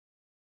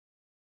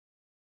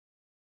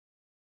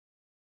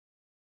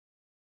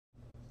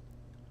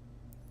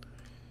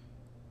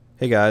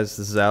Hey guys,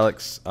 this is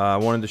Alex. I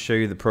wanted to show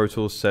you the Pro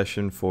Tools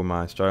session for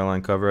my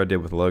Starline cover I did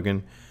with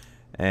Logan,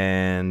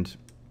 and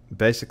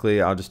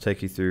basically I'll just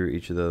take you through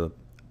each of the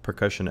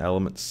percussion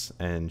elements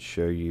and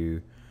show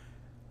you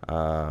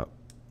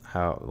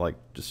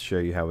just show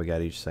you how we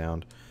got each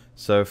sound.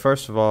 So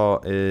first of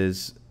all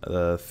is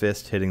the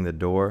fist hitting the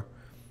door.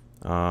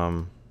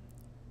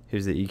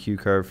 Here's the EQ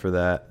curve for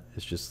that.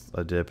 It's just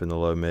a dip in the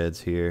low mids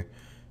here,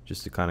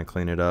 just to kind of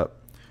clean it up.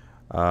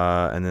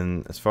 And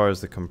then as far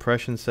as the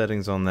compression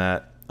settings on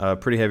that,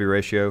 pretty heavy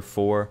ratio,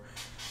 4.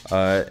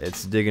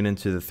 It's digging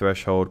into the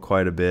threshold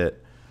quite a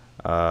bit,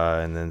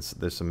 and then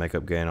there's some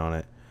makeup gain on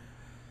it.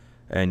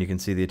 And you can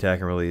see the attack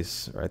and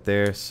release right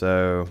there,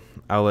 so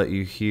I'll let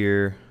you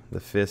hear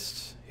the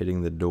fist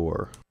hitting the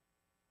door.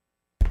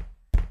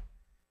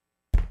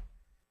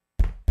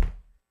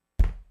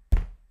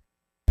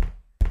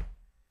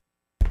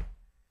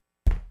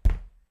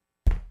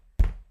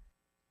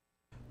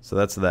 So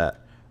that's that.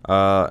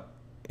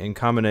 In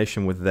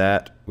combination with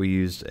that, we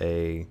used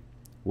a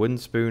wooden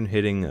spoon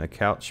hitting a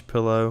couch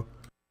pillow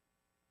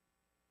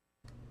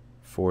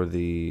for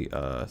the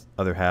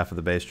other half of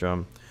the bass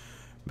drum,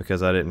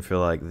 because I didn't feel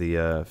like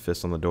the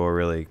fist on the door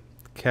really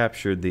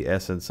captured the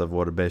essence of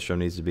what a bass drum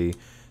needs to be.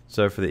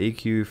 So for the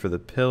EQ for the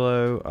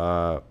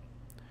pillow,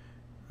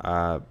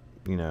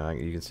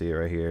 you can see it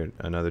right here,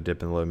 another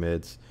dip in the low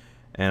mids,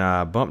 and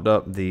I bumped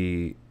up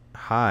the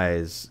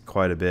highs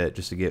quite a bit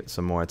just to get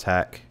some more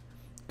attack,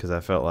 because I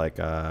felt like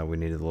we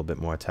needed a little bit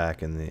more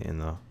attack in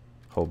the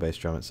whole bass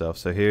drum itself.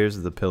 So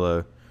here's the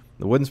pillow,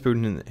 the wooden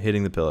spoon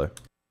hitting the pillow.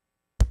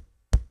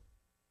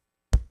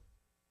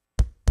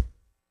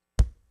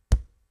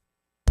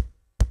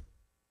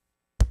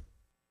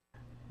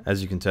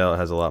 As you can tell, it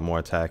has a lot more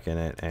attack in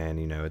it, and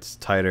it's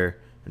tighter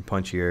and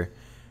punchier,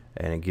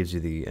 and it gives you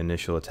the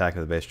initial attack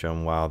of the bass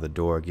drum, while the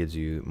door gives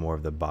you more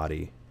of the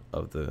body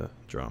of the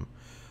drum.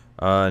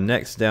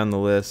 Next down the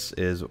list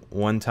is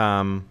one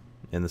time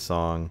in the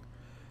song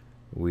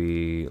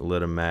we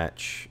lit a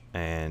match,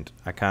 and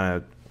I kind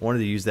of wanted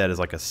to use that as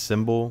like a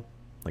cymbal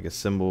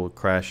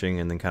crashing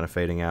and then kind of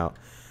fading out.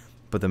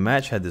 But the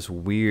match had this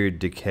weird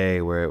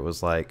decay where it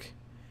was like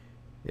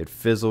it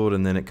fizzled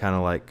and then it kind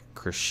of like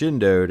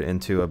crescendoed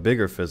into a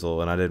bigger fizzle,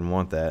 and I didn't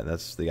want that.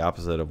 That's the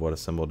opposite of what a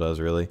cymbal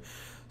does, really.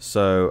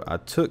 So I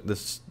took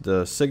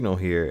the signal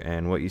here,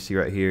 and what you see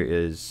right here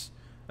is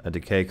a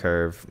decay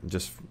curve,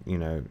 just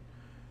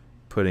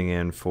putting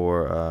in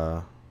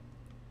for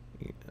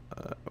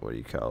what do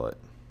you call it,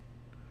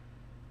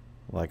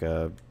 like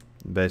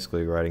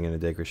basically writing in a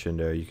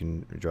decrescendo. You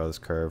can draw this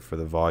curve for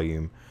the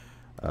volume.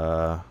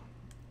 So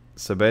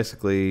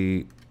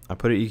basically I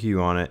put an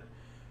EQ on it.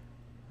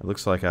 It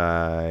looks like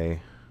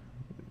I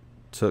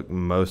took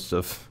most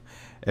of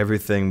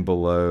everything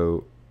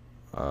below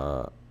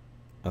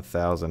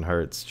 1000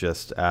 hertz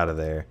just out of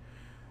there.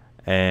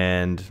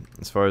 And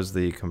as far as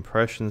the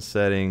compression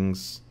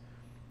settings,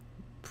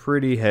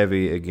 pretty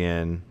heavy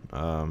again.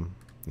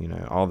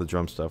 All the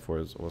drum stuff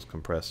was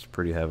compressed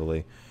pretty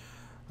heavily.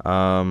 Here,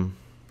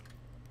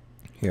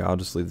 I'll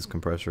just leave this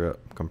compressor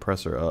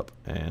up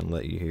and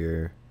let you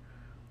hear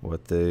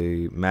what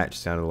the match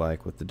sounded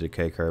like with the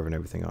decay curve and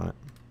everything on it.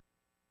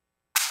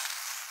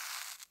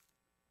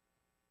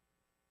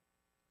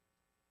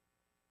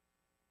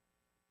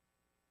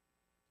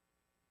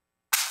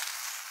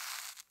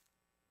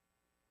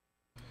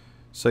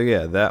 So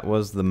yeah, that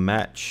was the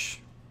match.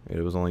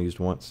 It was only used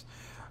once.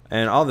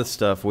 And all this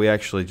stuff, we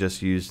actually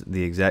just used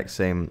the exact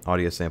same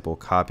audio sample,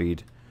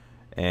 copied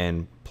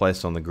and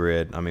placed on the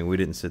grid. I mean, we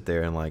didn't sit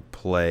there and like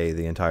play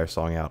the entire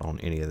song out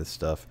on any of this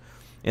stuff.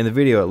 In the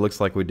video, it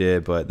looks like we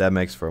did, but that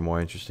makes for a more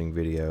interesting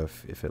video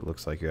if it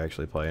looks like you're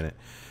actually playing it.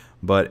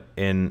 But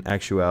in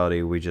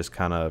actuality, we just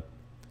kind of,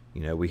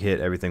 we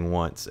hit everything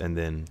once and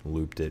then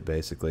looped it,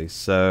 basically.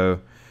 So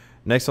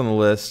next on the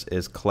list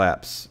is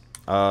claps.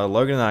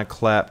 Logan and I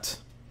clapped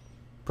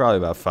probably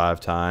about 5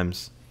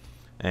 times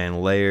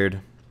and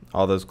layered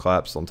all those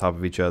claps on top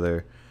of each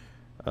other,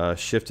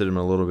 shifted them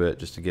a little bit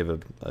just to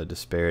give a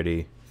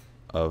disparity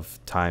of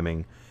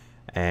timing,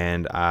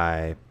 and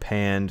I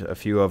panned a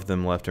few of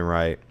them left and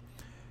right,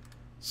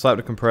 slapped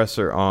a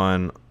compressor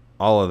on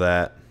all of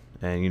that,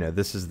 and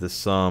this is the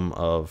sum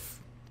of,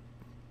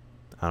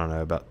 I don't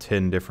know, about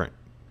 10 different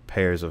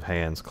pairs of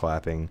hands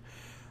clapping.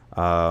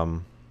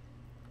 So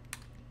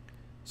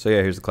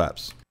yeah, here's the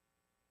claps.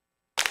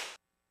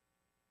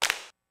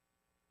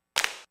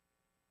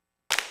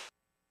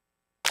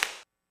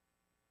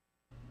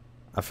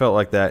 I felt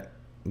like that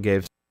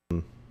gave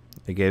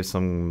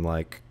some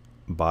like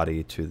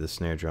body to the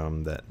snare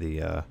drum that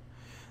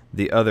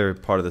the other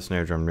part of the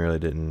snare drum really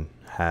didn't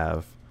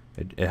have.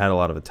 It had a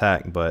lot of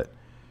attack, but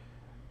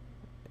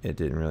it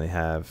didn't really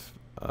have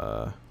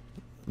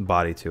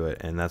body to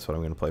it, and that's what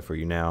I'm going to play for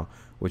you now,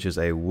 which is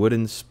a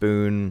wooden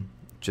spoon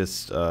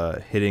just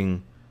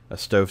hitting a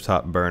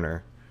stovetop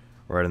burner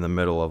right in the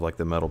middle of like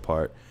the metal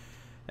part.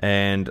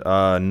 And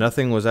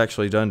nothing was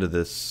actually done to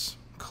this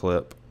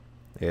clip.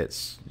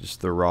 It's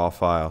just the raw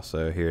file,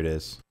 so here it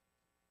is.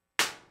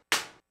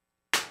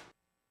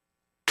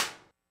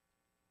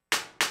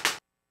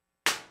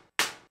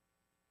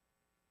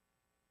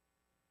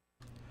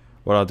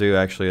 What I'll do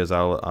actually is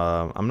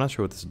I'm not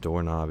sure what this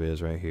doorknob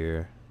is right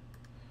here.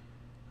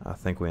 I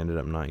think we ended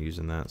up not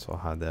using that, so I'll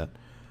hide that.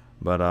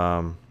 But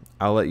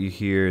I'll let you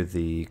hear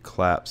the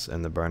claps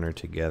and the burner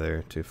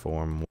together to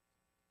form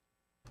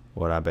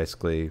what I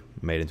basically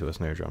made into a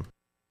snare drum.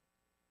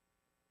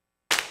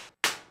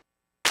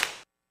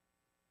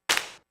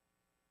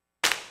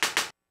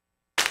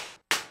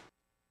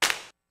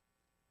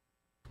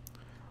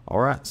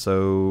 Alright,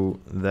 so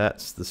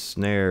that's the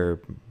snare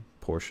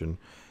portion.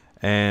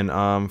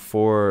 And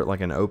for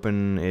like an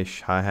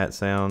open-ish hi-hat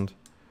sound,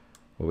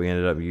 what we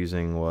ended up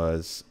using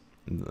was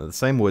the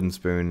same wooden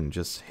spoon,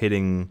 just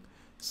hitting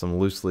some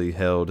loosely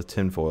held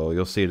tinfoil.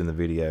 You'll see it in the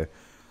video.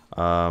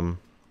 I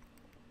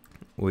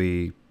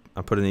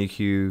put an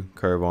EQ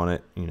curve on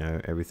it, you know,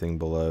 everything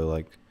below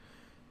like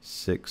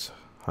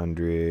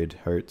 600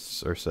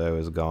 hertz or so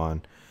is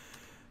gone,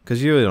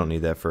 because you really don't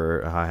need that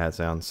for a hi-hat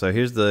sound. So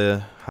here's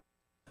the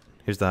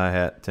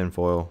hi-hat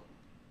tinfoil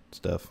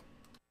stuff.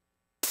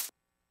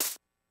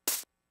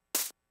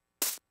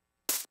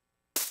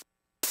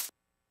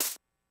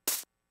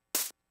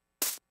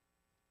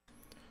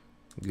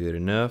 Good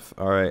enough.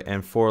 All right,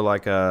 and for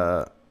like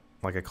a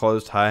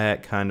closed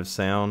hi-hat kind of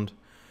sound,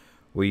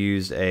 we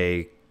used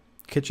a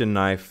kitchen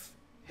knife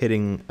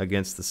hitting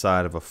against the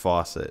side of a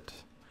faucet.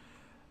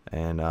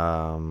 And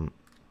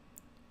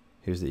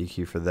here's the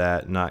EQ for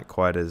that. Not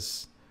quite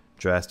as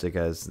drastic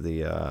as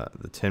the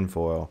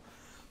tinfoil,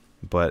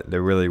 but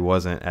there really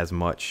wasn't as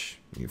much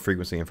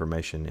frequency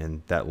information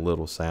in that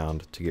little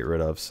sound to get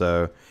rid of.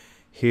 So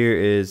here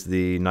is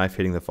the knife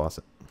hitting the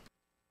faucet.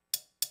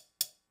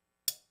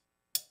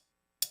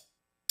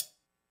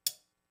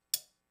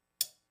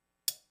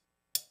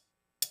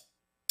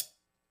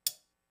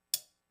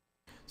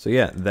 So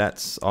yeah,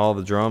 that's all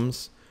the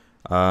drums.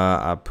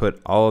 I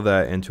put all of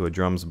that into a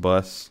drums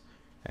bus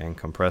and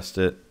compressed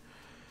it,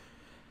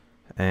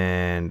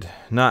 and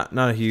not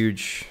a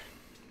huge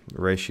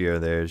ratio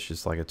there. It's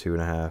just like a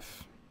 2.5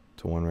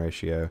 to 1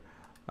 ratio,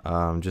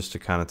 just to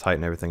kind of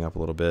tighten everything up a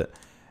little bit.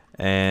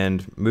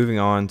 And moving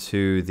on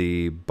to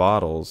the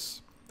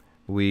bottles,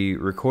 we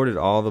recorded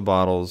all the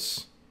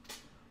bottles,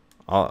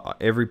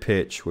 every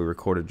pitch we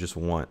recorded just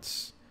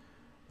once,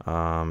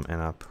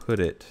 and I put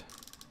it,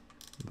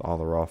 all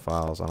the raw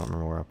files, I don't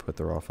remember where I put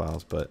the raw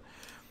files, but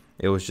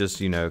it was just,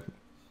 you know,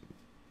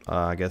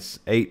 I guess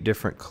 8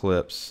 different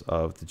clips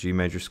of the G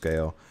major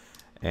scale,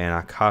 and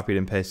I copied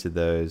and pasted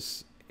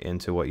those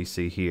into what you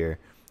see here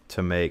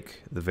to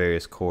make the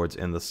various chords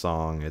in the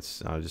song.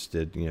 I just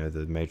did, you know,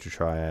 the major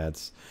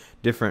triads,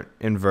 different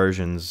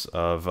inversions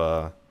of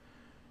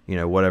you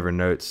know, whatever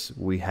notes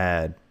we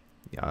had.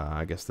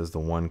 I guess there's the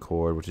 1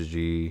 chord, which is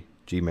G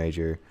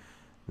major,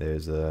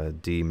 there's a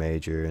D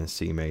major and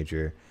C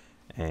major,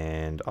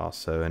 and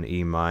also an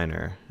E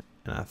minor,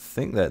 and I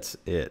think that's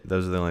it.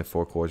 Those are the only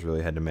 4 chords we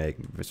really had to make,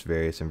 just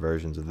various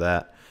inversions of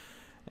that.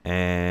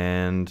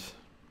 And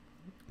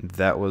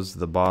that was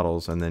the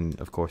bottles, and then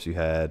of course you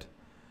had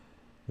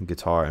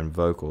guitar and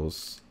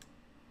vocals,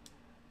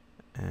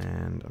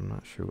 and I'm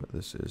not sure what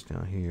this is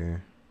down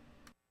here.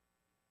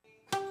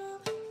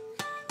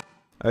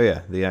 Oh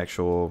yeah, the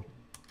actual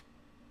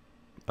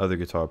other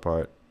guitar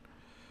part.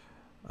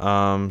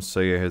 So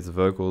yeah, here's the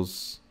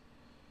vocals.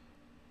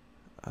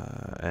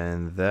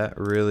 And that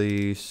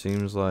really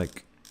seems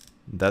like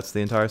that's the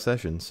entire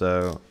session.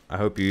 So I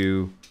hope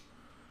you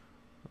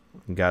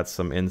got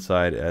some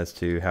insight as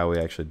to how we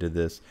actually did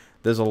this.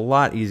 There's a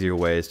lot easier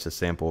ways to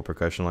sample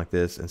percussion like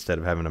this instead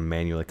of having to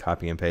manually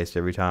copy and paste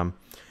every time.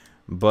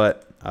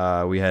 But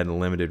we had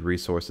limited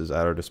resources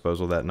at our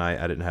disposal that night.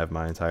 I didn't have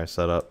my entire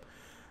setup.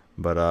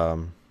 But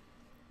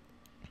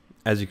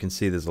as you can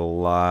see, there's a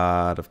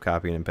lot of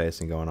copying and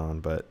pasting going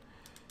on. But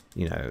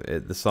you know,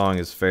 the song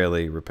is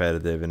fairly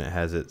repetitive, and it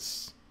has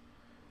its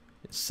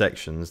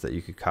sections that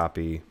you could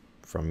copy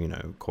from, you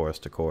know, chorus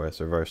to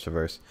chorus or verse to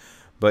verse.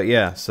 But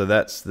yeah, so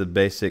that's the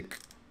basic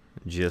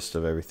gist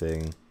of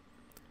everything,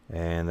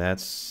 and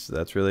that's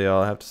really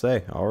all I have to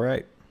say. All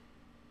right,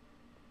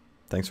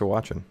 thanks for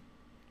watching.